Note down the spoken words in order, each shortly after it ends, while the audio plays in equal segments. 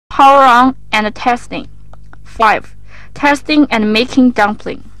Power on and testing. 5. Testing and making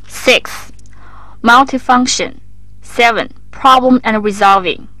dumpling. 6. Multifunction. 7. Problem and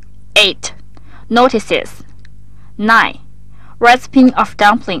resolving. 8. Notices. 9. Recipe of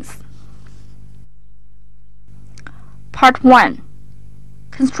dumplings. Part 1.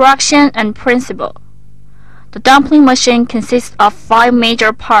 Construction and principle. The dumpling machine consists of 5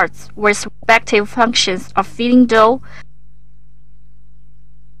 major parts with respective functions of feeding dough,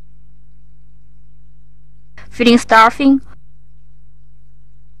 feeding stuffing,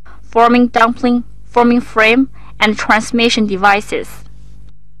 forming dumpling, forming frame, and transmission devices.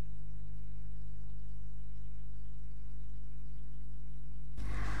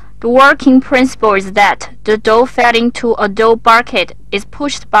 The working principle is that the dough fed into a dough bucket is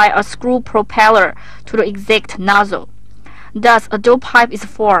pushed by a screw propeller to the exit nozzle. Thus, a dough pipe is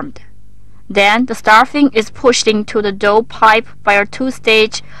formed. Then, the stuffing is pushed into the dough pipe by a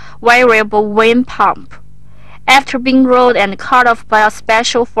 2-stage variable wind pump. After being rolled and cut off by a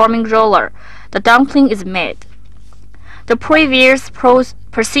special forming roller, the dumpling is made. The previous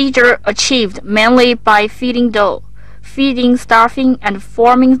procedure achieved mainly by feeding dough, feeding stuffing, and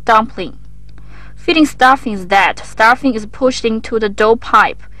forming dumpling. Feeding stuffing is that stuffing is pushed into the dough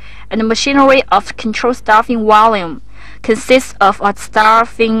pipe, and the machinery of control stuffing volume consists of a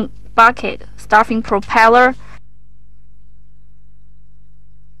stuffing bucket, stuffing propeller,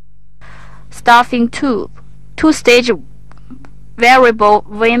 stuffing tube, 2-stage variable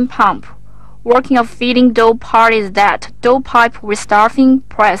wind pump. Working of feeding dough part is that dough pipe with stuffing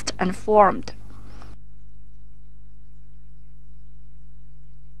pressed and formed.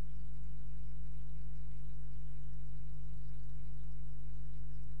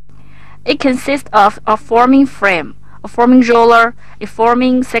 It consists of a forming frame, a forming roller, a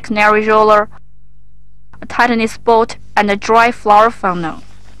forming secondary roller, a tightening spout, and a dry flour funnel.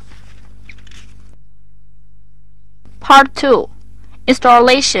 Part 2.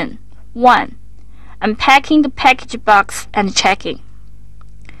 Installation. 1. Unpacking the package box and checking.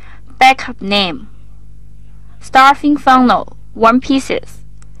 Backup name. Stuffing funnel, 1 piece.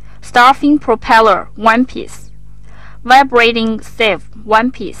 Stuffing propeller, 1 piece. Vibrating sieve,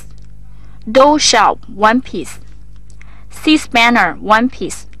 1 piece. Dough shell, 1 piece. C-spanner, 1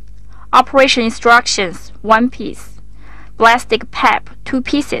 piece. Operation instructions, 1 piece. Plastic pipe, 2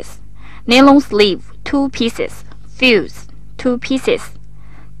 pieces. Nylon sleeve, 2 pieces. Fuse, 2 pieces.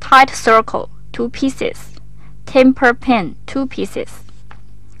 Tight circle, 2 pieces. Temper pin, 2 pieces.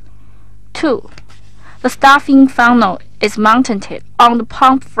 2. The stuffing funnel is mounted on the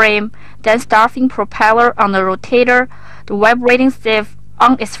pump frame, then stuffing propeller on the rotator, the vibrating sieve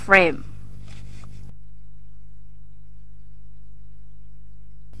on its frame.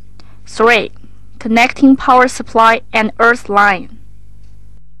 3. Connecting power supply and earth line.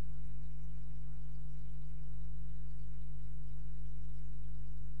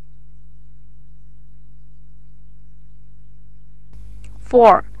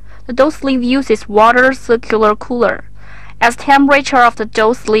 Four. The dough sleeve uses water circular cooler. As temperature of the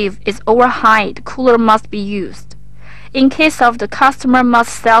dough sleeve is over high, the cooler must be used. In case of the customer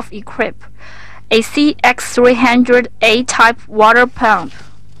must self-equip a CX300A type water pump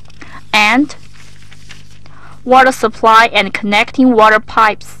and water supply and connecting water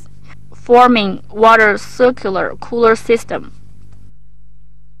pipes, forming water circular cooler system.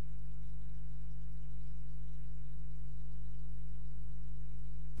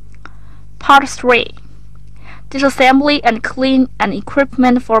 Part 3. Disassembly and clean and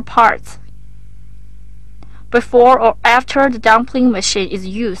equipment for parts. Before or after the dumpling machine is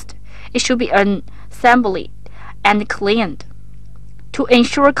used, it should be assembled and cleaned. To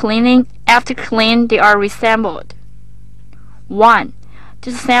ensure cleaning, after cleaning they are reassembled. 1.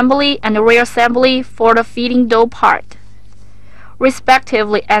 Disassembly and reassembly for the feeding dough part.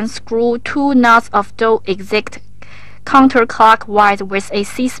 Respectively unscrew 2 nuts of dough exit counterclockwise with a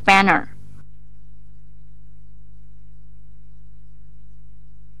C-spanner.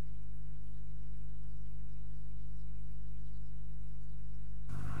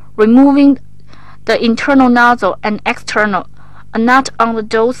 Removing the internal nozzle and external, a nut on the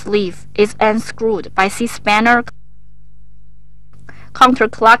dough sleeve is unscrewed by C-spanner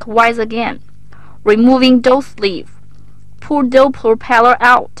counterclockwise again. Removing dough sleeve, pull dough propeller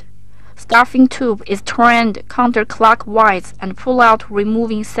out. Stuffing tube is turned counterclockwise and pull out,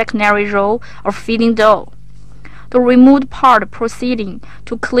 removing secondary roll of feeding dough. The removed part proceeding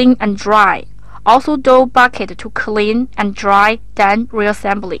to clean and dry. Also dough bucket to clean and dry, then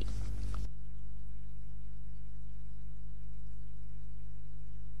reassembly.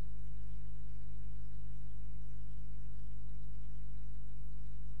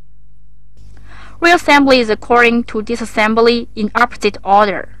 Reassembly is according to disassembly in opposite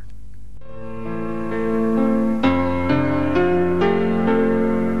order.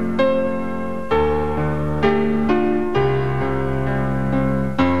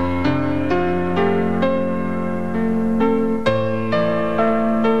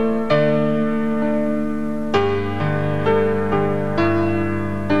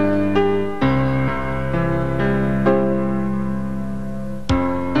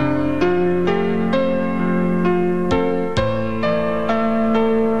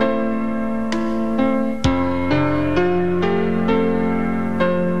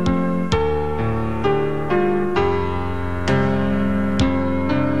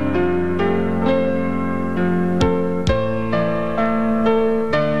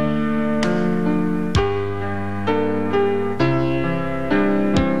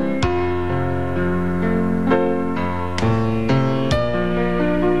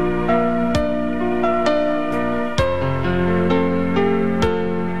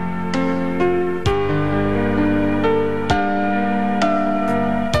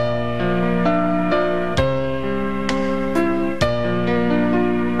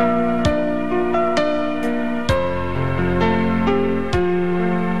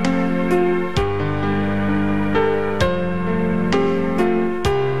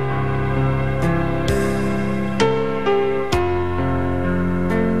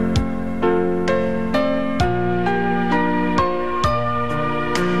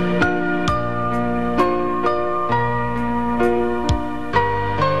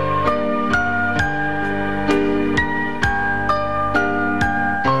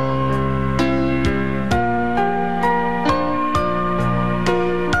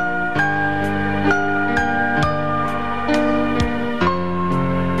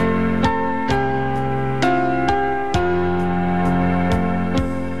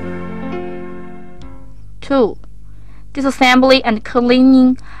 Two, disassembly and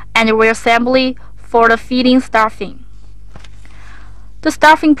cleaning and reassembly for the feeding stuffing. The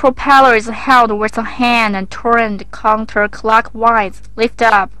stuffing propeller is held with a hand and turned counterclockwise. Lift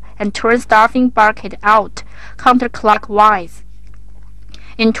up and turn stuffing bucket out counterclockwise.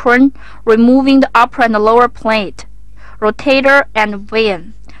 In turn, removing the upper and lower plate, rotator and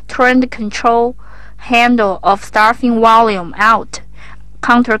vane. Turn the control handle of stuffing volume out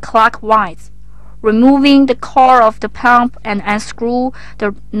counterclockwise. Removing the core of the pump and unscrew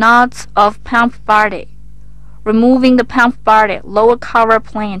the nuts of pump body. Removing the pump body, lower cover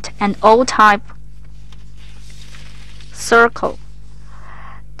plate, and O-type circle.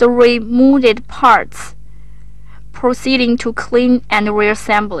 The removed parts. Proceeding to clean and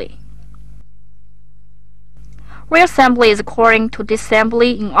reassembly. Reassembly is according to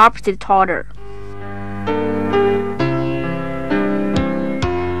disassembly in opposite order.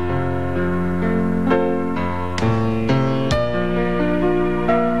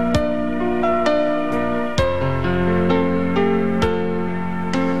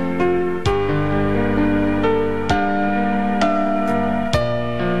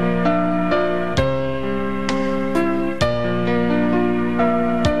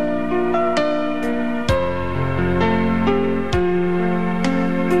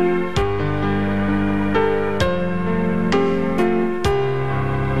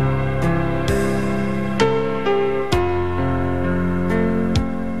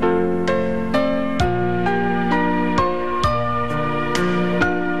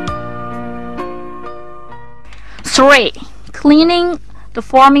 Three, cleaning the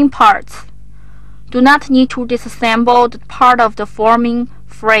forming parts. Do not need to disassemble the part of the forming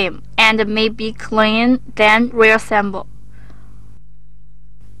frame and may be cleaned, then reassemble.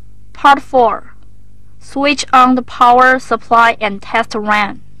 Part 4. Switch on the power supply and test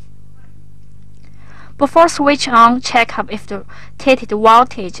run. Before switch on, check up if the rated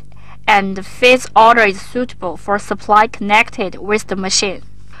voltage and phase order is suitable for supply connected with the machine.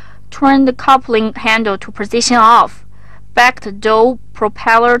 Turn the coupling handle to position off. Back the door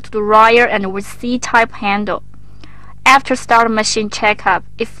propeller to the rear and with C-type handle. After start machine checkup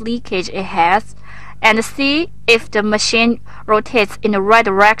if leakage it has, and see if the machine rotates in the right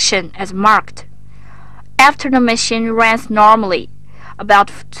direction as marked. After the machine runs normally, about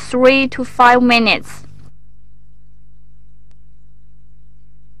 3 to 5 minutes,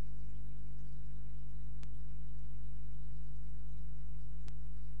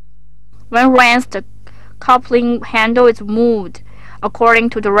 when runs, the coupling handle is moved according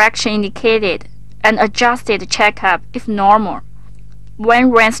to direction indicated and adjusted checkup if normal. When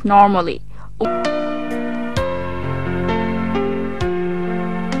runs normally,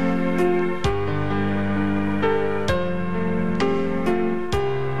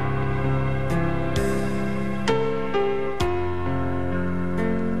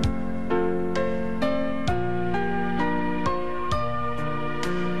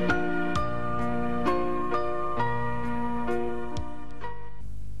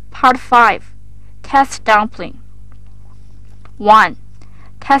 Part 5. Test dumpling. 1.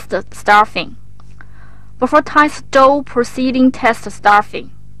 Test stuffing. Before tying dough, proceeding test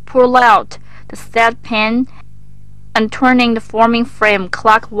stuffing. Pull out the set pan and turning the forming frame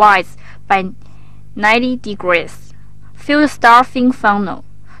clockwise by 90 degrees. Fill the stuffing funnel.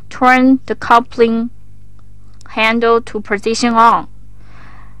 Turn the coupling handle to position on.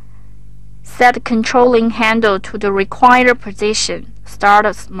 Set the controlling handle to the required position. Start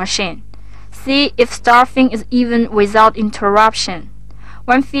the machine. See if stuffing is even without interruption.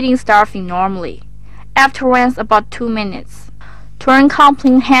 When feeding stuffing normally, after runs about 2 minutes, turn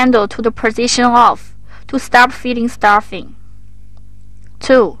coupling handle to the position off to stop feeding stuffing.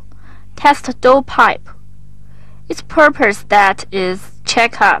 2. Test dough pipe. Its purpose that is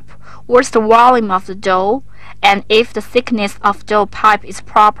check up what's the volume of the dough and if the thickness of dough pipe is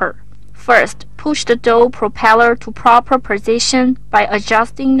proper. First, push the dough propeller to proper position by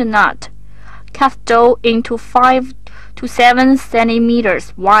adjusting the nut. Cut dough into 5 to 7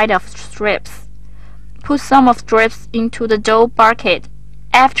 centimeters wide of strips. Put some of strips into the dough bucket.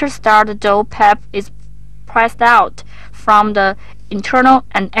 After start, the dough pipe is pressed out from the internal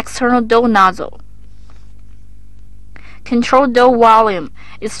and external dough nozzle. Control dough volume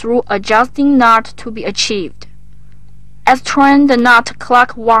is through adjusting nut to be achieved. As turn the nut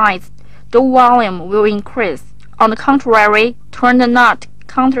clockwise, dough volume will increase. On the contrary, turn the nut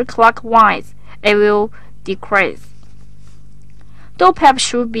counterclockwise, it will decrease. Dough pipe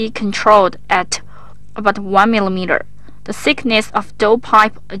should be controlled at about 1 millimeter. The thickness of dough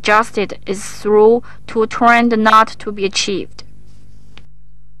pipe adjusted is through to turn the nut to be achieved.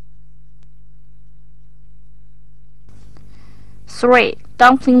 3.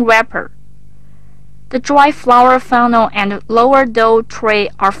 Dumpling wrapper. The dry flour funnel and lower dough tray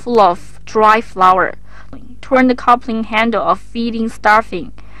are full of dry flour. Turn the coupling handle of feeding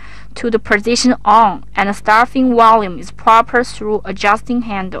stuffing to the position on and the stuffing volume is proper through adjusting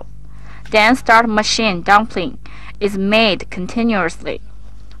handle. Then start machine. Dumpling is made continuously.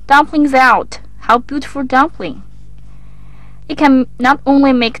 Dumplings out. How beautiful dumpling! It can not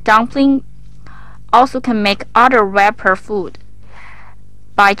only make dumpling, also can make other wrapper food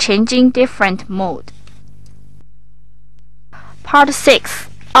by changing different mode. Part 6.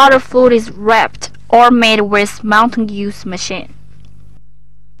 Other food is wrapped or made with Mountain Use machine.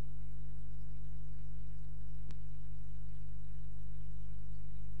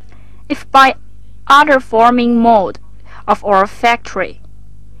 If by other forming mode of our factory,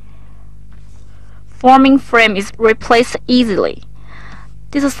 forming frame is replaced easily,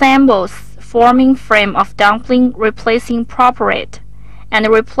 disassembles forming frame of dumpling, replacing proper it, and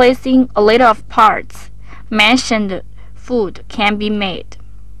replacing a little of parts, mentioned food can be made.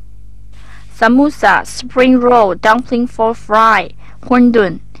 Samosa, spring roll, dumpling for fry,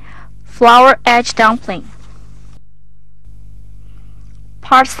 hundun, flour edge dumpling.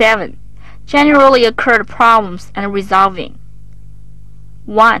 Part 7. Generally occurred problems and resolving.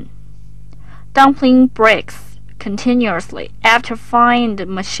 1. Dumpling breaks continuously. After frying, the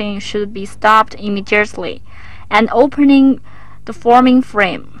machine should be stopped immediately and opening the forming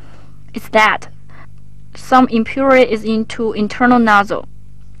frame. Is that some impurity is into internal nozzle.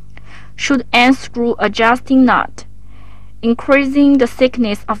 Should unscrew adjusting nut, increasing the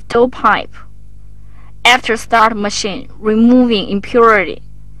thickness of dough pipe. After start machine, removing impurity.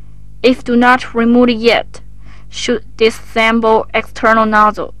 If do not remove it yet, should disassemble external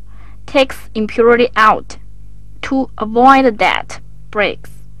nozzle. Takes impurity out. To avoid that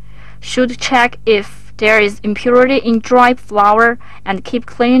breaks, should check if there is impurity in dry flour and keep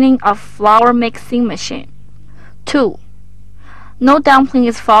cleaning of flour mixing machine. 2. No dumpling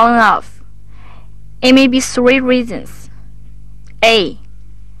is falling off. It may be 3 reasons. A.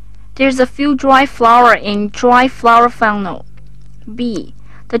 There's a few dry flour in dry flour funnel. B.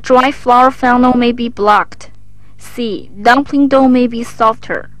 The dry flour funnel may be blocked. C. Dumpling dough may be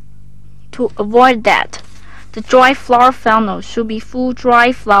softer. To avoid that, the dry flour funnel should be full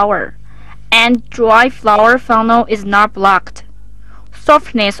dry flour, and dry flour funnel is not blocked.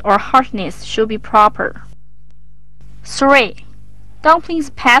 Softness or hardness should be proper. 3. Dumplings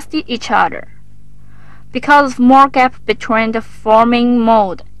past each other. Because of more gap between the forming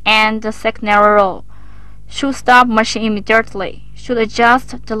mold and the secondary roll, should stop machine immediately. Should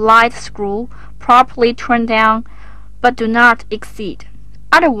adjust the light screw properly turn down, but do not exceed.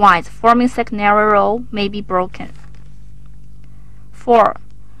 Otherwise, forming secondary roll may be broken. 4.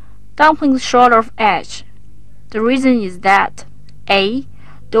 Dumplings short of edge. The reason is that A.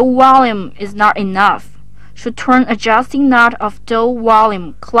 Dough volume is not enough. Should turn adjusting nut of dough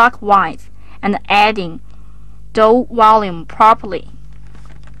volume clockwise and adding dough volume properly.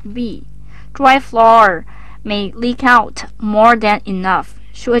 B. Dry flour may leak out more than enough.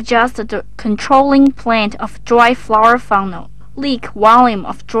 Should adjust the controlling plane of dry flour funnel. Leak volume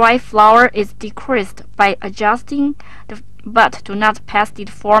of dry flour is decreased by adjusting but do not pass the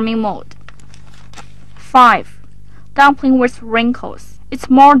forming mode. 5. Dumpling with wrinkles. Its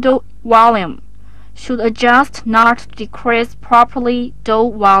more dough volume. Should adjust not to decrease properly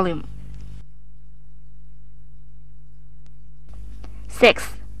dough volume.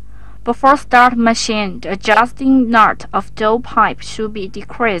 6. Before start machine, the adjusting knot of dough pipe should be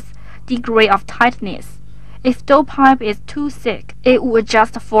decreased degree of tightness. If dough pipe is too thick, it will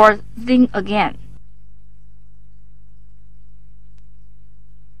adjust for thin again.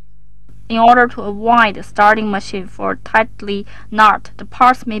 In order to avoid the starting machine for tightly knot, the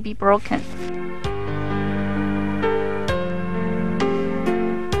parts may be broken.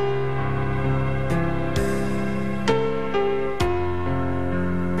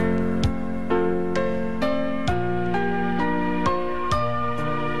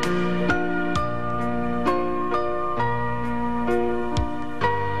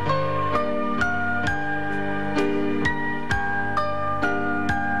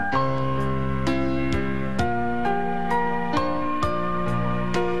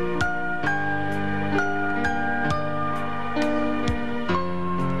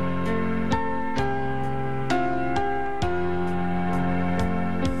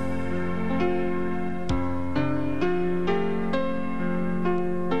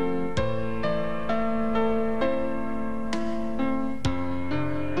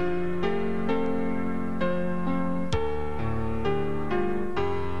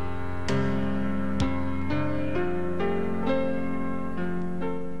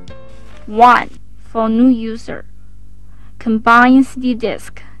 One. For new user. Combine CD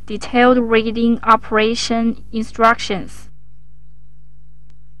disk, detailed reading operation instructions.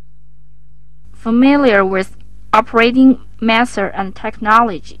 Familiar with operating method and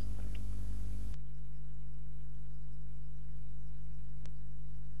technology.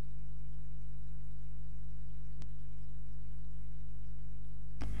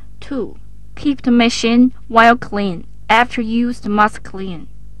 Two. Keep the machine while clean. After use, must clean.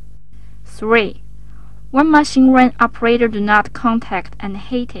 3. When machine run, operator do not contact and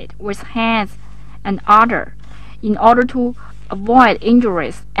hit it with hands and other, in order to avoid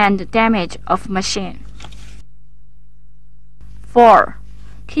injuries and damage of machine. 4.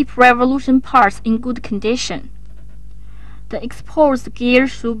 Keep revolution parts in good condition. The exposed gear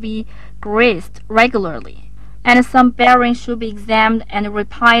should be greased regularly, and some bearings should be examined and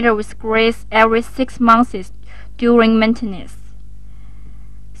repaired with grease every 6 months during maintenance.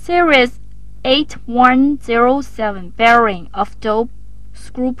 Series 8107 bearing of dough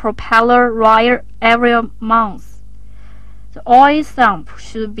screw propeller wire every month. The oil sump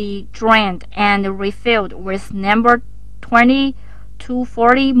should be drained and refilled with number 20 to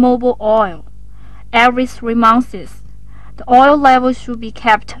 40 mobile oil every 3 months. The oil level should be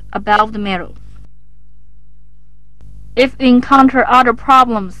kept above the middle. If you encounter other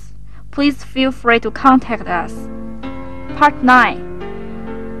problems, please feel free to contact us. Part 9.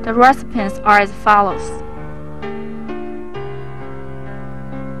 The recipes are as follows.